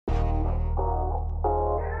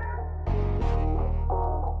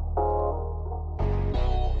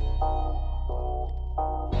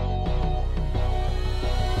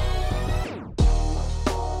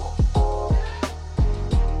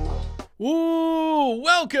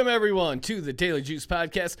Welcome everyone to the Daily Juice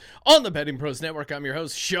Podcast on the Betting Pros Network. I'm your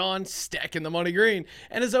host, Sean, stacking the money green.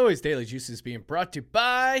 And as always, Daily Juice is being brought to you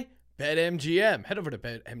by BetMGM. Head over to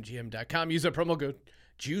BetMGM.com. Use our promo code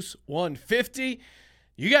JUICE150.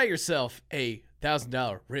 You got yourself a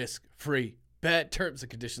 $1,000 risk-free bet. Terms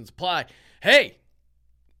and conditions apply. Hey,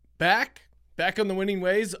 back on the winning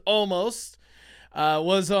ways, almost.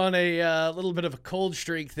 Was on a little bit of a cold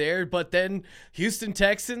streak there, but then Houston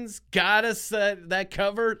Texans got us that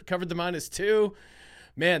covered the -2.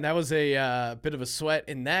 Man, that was a bit of a sweat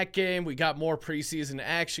in that game. We got more preseason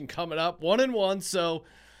action coming up, 1-1. So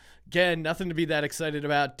again, nothing to be that excited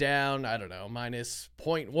about. Down, I don't know,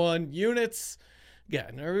 -0.1 units. Yeah,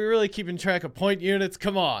 are we really keeping track of point units?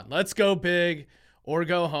 Come on, let's go big. Or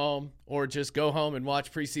go home, or just go home and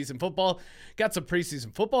watch preseason football. Got some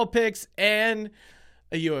preseason football picks and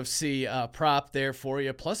a UFC prop there for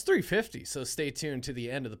you, plus 350. So stay tuned to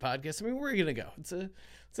the end of the podcast. I mean, where are you gonna go? It's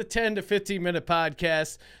a 10 to 15 minute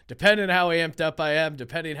podcast, depending on how amped up I am,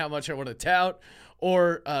 depending how much I want to tout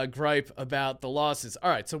or gripe about the losses.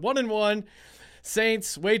 All right, so 1-1.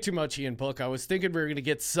 Saints, way too much Ian Book. I was thinking we were gonna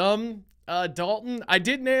get some Dalton. I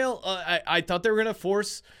did nail. I thought they were gonna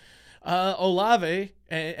force Olave,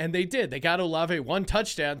 and they did. They got Olave one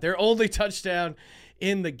touchdown, their only touchdown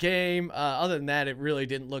in the game. Other than that, it really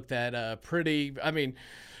didn't look that pretty. I mean,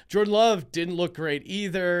 Jordan Love didn't look great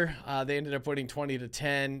either. They ended up winning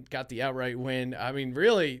 20-10, got the outright win. I mean,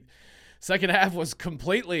 really, second half was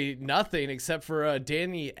completely nothing except for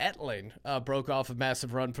Danny Etling broke off a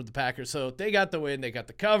massive run for the Packers. So they got the win, they got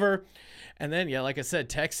the cover. And then, yeah, like I said,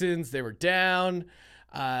 Texans, they were down.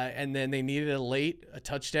 And then they needed a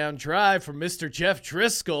touchdown drive from Mr. Jeff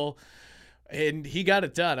Driscoll, and he got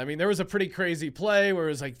it done. I mean, there was a pretty crazy play where it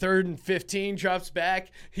was like 3rd and 15, drops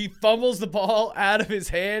back. He fumbles the ball out of his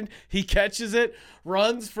hand. He catches it,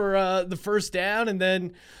 runs for the first down, and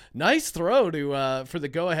then nice throw for the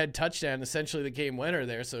go-ahead touchdown, essentially the game winner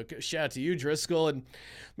there. So shout out to you, Driscoll. And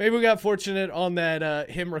maybe we got fortunate on that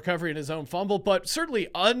him recovering his own fumble, but certainly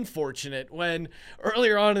unfortunate when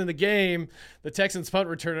earlier on in the game, the Texans punt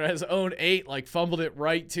returner has own 8, fumbled it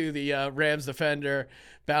right to the Rams defender,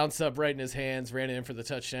 bounced up right in his hands, ran in for the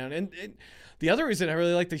touchdown. And the other reason I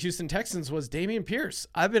really like the Houston Texans was Dameon Pierce.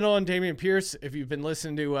 I've been on Dameon Pierce. If you've been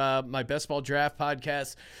listening to my Best Ball Draft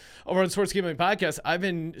podcast over on Sports Gambling Podcast, I've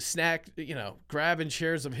been grabbing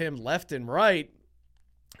shares of him left and right.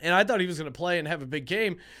 And I thought he was going to play and have a big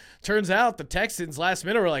game. Turns out the Texans last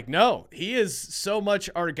minute were like, no, he is so much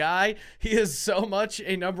our guy. He is so much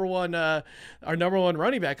our number one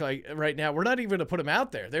running back right now. We're not even going to put him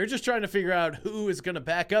out there. They're just trying to figure out who is going to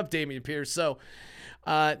back up Dameon Pierce. So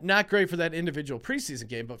not great for that individual preseason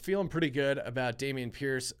game, but feeling pretty good about Dameon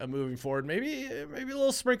Pierce moving forward. Maybe a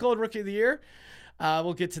little sprinkle of Rookie of the Year.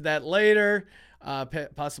 We'll get to that later,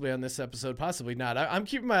 possibly on this episode, possibly not. I'm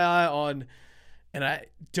keeping my eye on. And I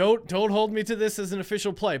don't hold me to this as an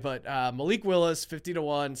official play, but Malik Willis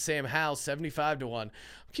 50-1, Sam Howell 75-1. I'm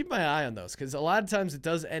keeping my eye on those because a lot of times it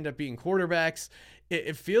does end up being quarterbacks.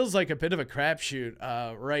 It feels like a bit of a crapshoot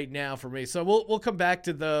right now for me. So we'll come back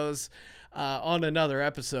to those on another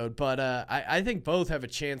episode. But I think both have a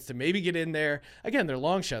chance to maybe get in there. Again, they're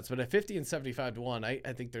long shots, but at 50 and 75-1, I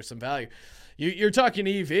think there's some value. You're talking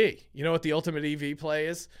EV. You know what the ultimate EV play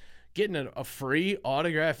is? Getting a free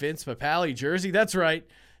autographed Vince Papale jersey. That's right.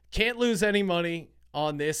 Can't lose any money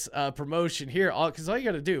on this promotion here because all you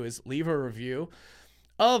got to do is leave a review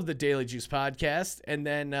of the Daily Juice Podcast and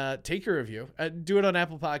then take your review. Do it on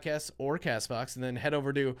Apple Podcasts or CastBox and then head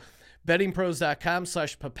over to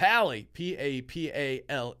bettingpros.com/Papale,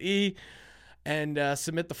 Papale, and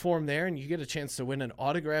submit the form there and you get a chance to win an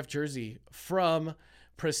autographed jersey from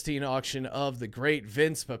pristine auction of the great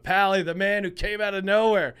Vince Papale, the man who came out of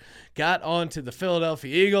nowhere, got onto the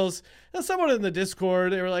Philadelphia Eagles. Now, someone in the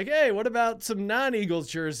Discord, they were like, hey, what about some non-Eagles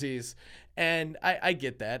jerseys? And I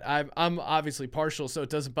get that. I'm obviously partial, so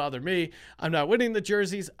it doesn't bother me. I'm not winning the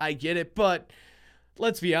jerseys. I get it. But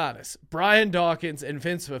let's be honest. Brian Dawkins and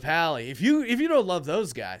Vince Papale, if you don't love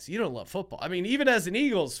those guys, you don't love football. I mean, even as an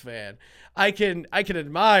Eagles fan, I can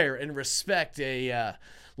admire and respect a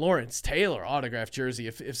Lawrence Taylor autographed jersey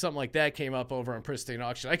if something like that came up over on Pristine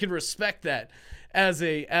Auction. I can respect that as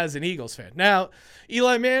an Eagles fan. Now,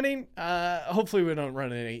 Eli Manning, hopefully we don't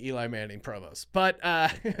run any Eli Manning promos. But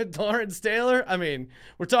Lawrence Taylor, I mean,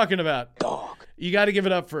 we're talking about dog. You got to give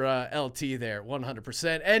it up for LT there,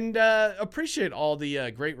 100%. And appreciate all the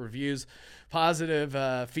great reviews,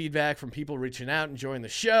 positive feedback from people reaching out, enjoying the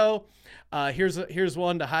show. Here's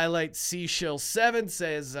one to highlight. Seashill7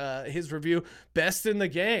 says his review, best in the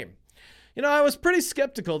game. I was pretty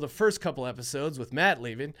skeptical the first couple episodes with Matt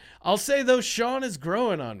leaving. I'll say, though, Sean is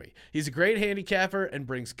growing on me. He's a great handicapper and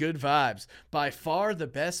brings good vibes. By far the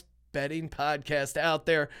best betting podcast out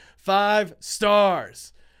there. 5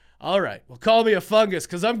 stars. All right. Well, call me a fungus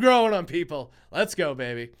because I'm growing on people. Let's go,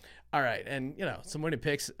 baby. All right. And, some winning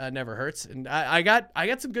picks never hurts. And I got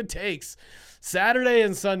some good takes. Saturday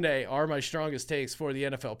and Sunday are my strongest takes for the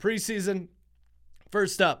NFL preseason.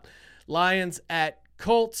 First up, Lions at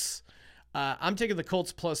Colts. I'm taking the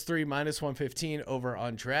Colts +3, -115 over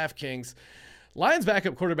on DraftKings. Lions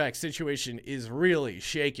backup quarterback situation is really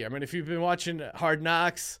shaky. I mean, if you've been watching Hard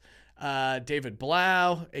Knocks, David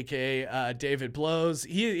Blau, a.k.a. David Blows,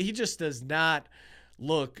 he just does not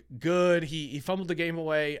look good. He fumbled the game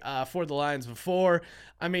away for the Lions before.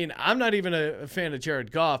 I mean, I'm not even a fan of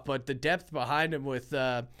Jared Goff, but the depth behind him with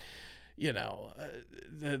the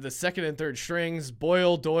second and third strings,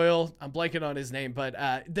 Doyle, I'm blanking on his name,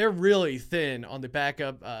 but they're really thin on the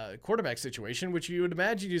backup quarterback situation, which you would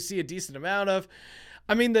imagine you see a decent amount of.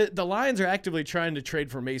 I mean, the Lions are actively trying to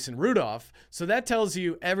trade for Mason Rudolph, so that tells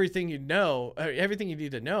you everything you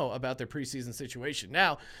need to know about their preseason situation.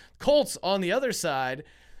 Now, Colts on the other side,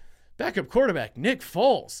 backup quarterback Nick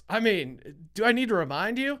Foles. I mean, do I need to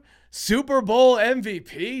remind you? Super Bowl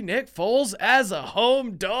MVP Nick Foles as a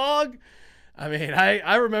home dog. I mean,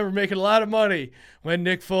 I remember making a lot of money when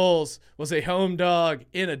Nick Foles was a home dog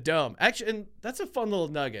in a dome. Actually, and that's a fun little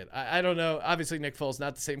nugget. I don't know. Obviously, Nick Foles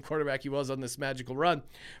not the same quarterback he was on this magical run,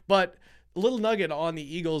 but a little nugget on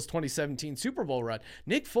the Eagles' 2017 Super Bowl run.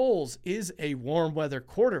 Nick Foles is a warm weather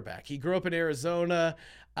quarterback. He grew up in Arizona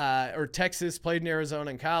or Texas, played in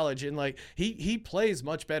Arizona in college, and he plays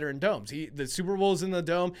much better in domes. The Super Bowl's in the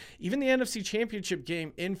dome. Even the NFC Championship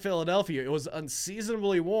game in Philadelphia, it was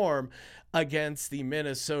unseasonably warm against the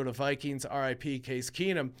Minnesota Vikings, RIP Case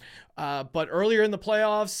Keenum. But earlier in the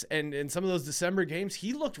playoffs and in some of those December games,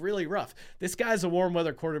 he looked really rough. This guy's a warm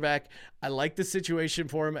weather quarterback. I like the situation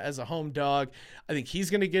for him as a home dog. I think he's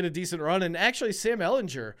going to get a decent run. And actually, Sam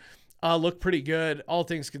Ehlinger looked pretty good, all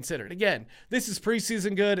things considered. Again, this is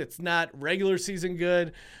preseason good. It's not regular season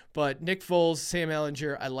good. But Nick Foles, Sam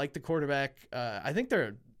Ehlinger, I like the quarterback. I think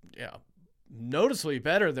they're noticeably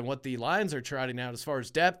better than what the Lions are trotting out as far as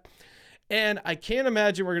depth. And I can't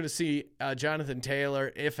imagine we're going to see Jonathan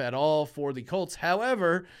Taylor, if at all, for the Colts.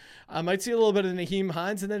 However, I might see a little bit of Naheem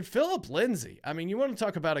Hines and then Phillip Lindsay. I mean, you want to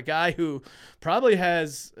talk about a guy who probably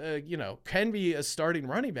has, can be a starting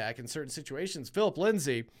running back in certain situations. Phillip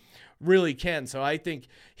Lindsay really can. So I think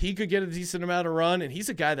he could get a decent amount of run, and he's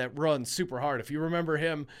a guy that runs super hard. If you remember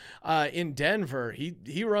him in Denver,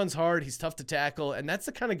 he runs hard. He's tough to tackle, and that's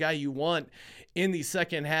the kind of guy you want in the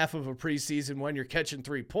second half of a preseason when you're catching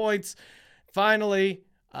 3 points. Finally,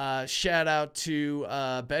 shout out to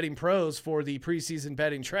betting pros for the preseason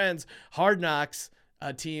betting trends. Hard Knocks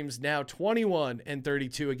teams now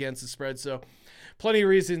 21-32 against the spread. So plenty of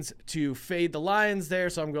reasons to fade the Lions there.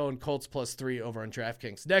 So I'm going Colts +3 over on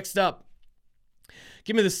DraftKings. Next up,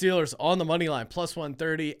 give me the Steelers on the money line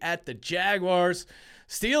 +130 at the Jaguars.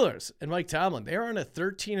 Steelers and Mike Tomlin, they're on a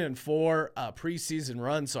 13-4 preseason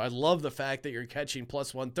run. So I love the fact that you're catching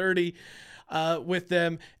 +130 with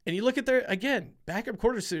them. And you look at their, again, backup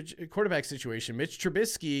quarterback situation. Mitch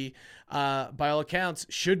Trubisky, by all accounts,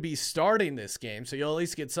 should be starting this game. So you'll at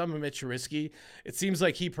least get some of Mitch Trubisky. It seems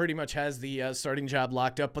like he pretty much has the starting job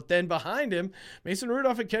locked up. But then behind him, Mason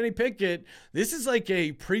Rudolph and Kenny Pickett, this is like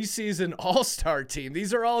a preseason all-star team.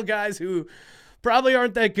 These are all guys who probably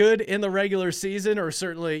aren't that good in the regular season, or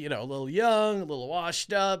certainly, a little young, a little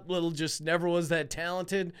washed up, little just never was that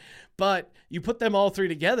talented. But you put them all three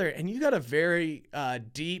together, and you got a very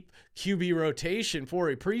deep QB rotation for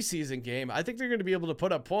a preseason game. I think they're going to be able to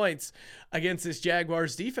put up points against this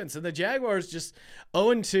Jaguars defense. And the Jaguars just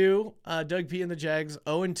 0-2. Doug P and the Jags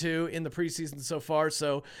 0-2 in the preseason so far.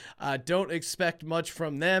 So don't expect much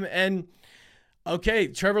from them. And okay,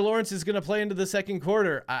 Trevor Lawrence is going to play into the second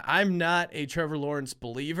quarter. I'm not a Trevor Lawrence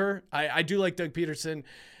believer. I do like Doug Peterson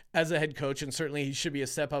as a head coach, and certainly he should be a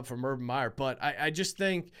step up from Urban Meyer. But I just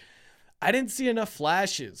think I didn't see enough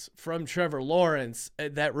flashes from Trevor Lawrence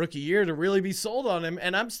that rookie year to really be sold on him.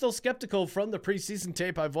 And I'm still skeptical from the preseason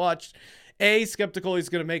tape I've watched. A, skeptical he's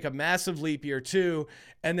going to make a massive leap year 2,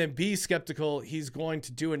 and then B, skeptical he's going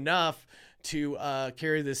to do enough to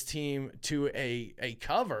carry this team to a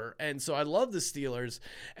cover. And so I love the Steelers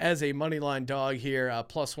as a moneyline dog here,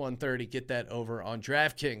 +130. Get that over on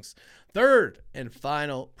DraftKings. Third and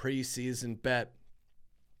final preseason bet.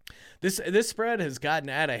 This spread has gotten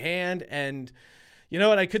out of hand, and You know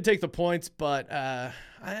what? I could take the points, but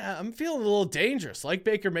I'm feeling a little dangerous, like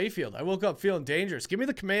Baker Mayfield. I woke up feeling dangerous. Give me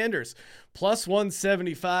the Commanders, plus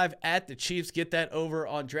 175 at the Chiefs. Get that over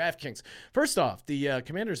on DraftKings. First off, the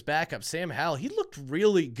Commanders' backup, Sam Howell, he looked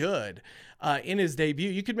really good in his debut.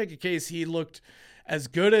 You could make a case he looked as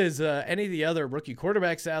good as any of the other rookie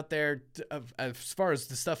quarterbacks out there. As far as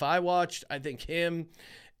the stuff I watched, I think him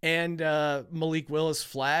and Malik Willis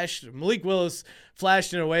flashed. Malik Willis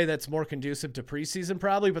flashed in a way that's more conducive to preseason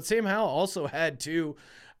probably, but Sam Howell also had 2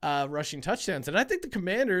 rushing touchdowns. And I think the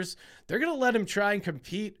Commanders, they're going to let him try and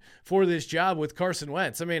compete for this job with Carson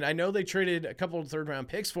Wentz. I mean, I know they traded a couple of third-round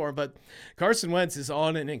picks for him, but Carson Wentz is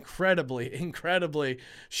on an incredibly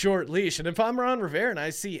short leash. And if I'm Ron Rivera and I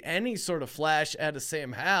see any sort of flash out of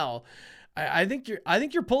Sam Howell, I think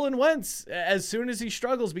you're pulling Wentz as soon as he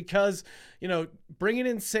struggles, because, you know, bringing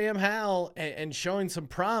in Sam Howell and showing some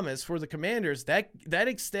promise for the Commanders, that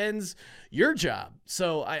extends your job.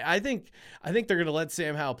 So I think they're going to let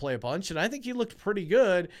Sam Howell play a bunch, and I think he looked pretty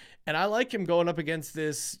good, and I like him going up against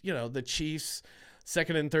this, you know, the Chiefs'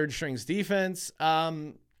 second and third strings defense.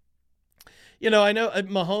 You know, I know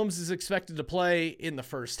Mahomes is expected to play in the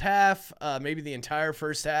first half, maybe the entire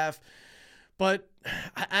first half. But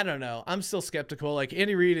I don't know. I'm still skeptical. Like,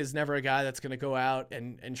 Andy Reid is never a guy that's going to go out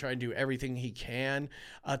and try and do everything he can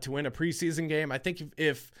to win a preseason game. I think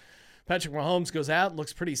if Patrick Mahomes goes out and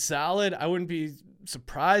looks pretty solid, I wouldn't be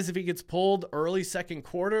surprised if he gets pulled early second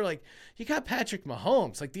quarter. Like, you got Patrick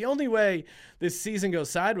Mahomes. Like, the only way this season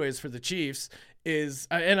goes sideways for the Chiefs is,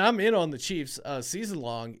 and I'm in on the Chiefs season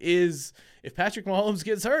long, is if Patrick Mahomes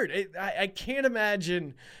gets hurt. I can't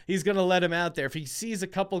imagine he's going to let him out there. If he sees a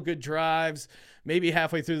couple good drives, maybe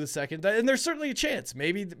halfway through the second, and there's certainly a chance.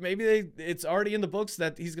 Maybe it's already in the books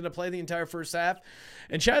that he's going to play the entire first half.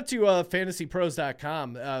 And shout out to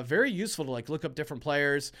fantasypros.com. Very useful to, like, look up different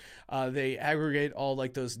players. They aggregate all,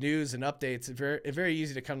 like, those news and updates. It's very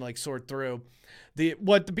easy to kind of, like, sort through.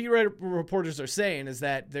 What the beat reporters are saying is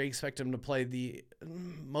that they expect him to play the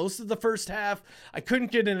most of the first half. I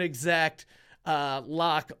couldn't get an exact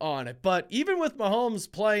lock on it, but even with Mahomes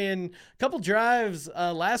playing a couple drives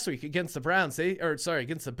last week against the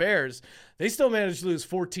against the Bears, they still managed to lose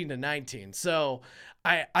 14-19. So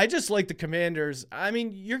I just like the Commanders. I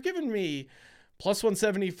mean, you're giving me plus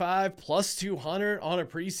 175, plus 200 on a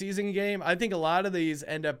preseason game. I think a lot of these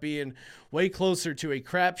end up being way closer to a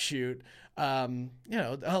crapshoot. You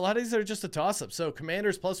know, a lot of these are just a toss-up. So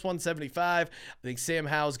Commanders plus 175. I think Sam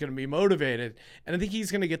Howell's going to be motivated, and I think he's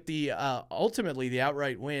going to get the ultimately the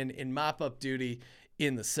outright win in mop-up duty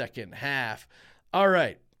in the second half. All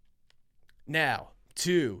right, now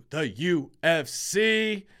to the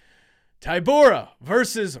UFC. Tybura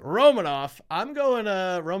versus Romanov. I'm going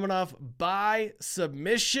Romanov by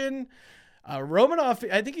submission. Romanov,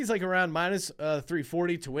 I think he's like around minus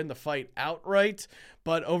 340 to win the fight outright.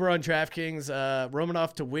 But over on DraftKings,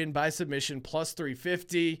 Romanov to win by submission plus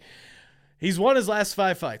 350. He's won his last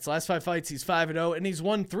 5 fights. Last 5 fights, he's 5-0, and he's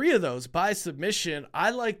won 3 of those by submission. I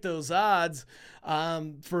like those odds.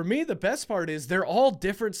 For me, the best part is they're all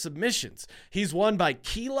different submissions. He's won by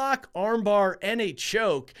key lock, armbar, and a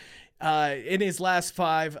choke in his last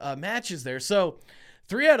 5 matches there. So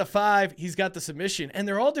 3 out of 5, he's got the submission, and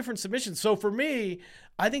they're all different submissions. So for me,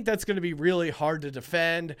 I think that's going to be really hard to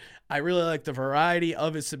defend. I really like the variety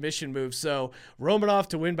of his submission moves. So Romanov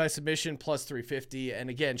to win by submission plus 350. And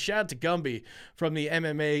again, shout out to Gumby from the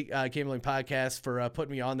MMA Gambling Podcast for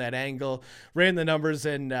putting me on that angle. Ran the numbers,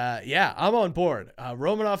 and yeah, I'm on board.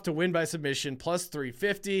 Romanov to win by submission plus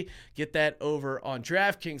 350. Get that over on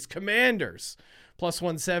DraftKings. Commanders plus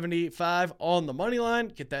 175 on the money line.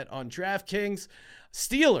 Get that on DraftKings.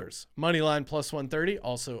 Steelers moneyline plus 130,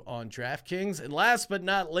 also on DraftKings. And last but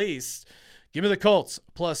not least, give me the Colts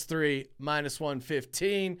plus 3 minus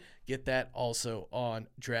 115. Get that also on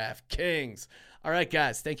DraftKings. All right,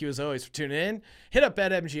 guys, thank you as always for tuning in. Hit up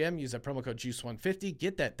BetMGM, use that promo code JUICE150,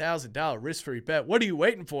 get that $1,000 risk-free bet. What are you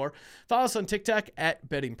waiting for? Follow us on TikTok at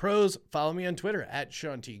Betting Pros. Follow me on Twitter at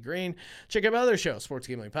Sean T. Green. Check out my other show, Sports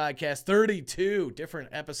Gambling Podcast. 32 different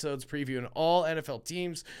episodes previewing all NFL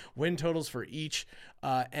teams, win totals for each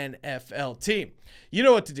NFL team. You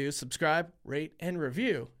know what to do. Subscribe, rate, and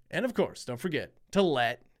review. And, of course, don't forget to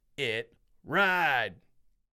let it ride.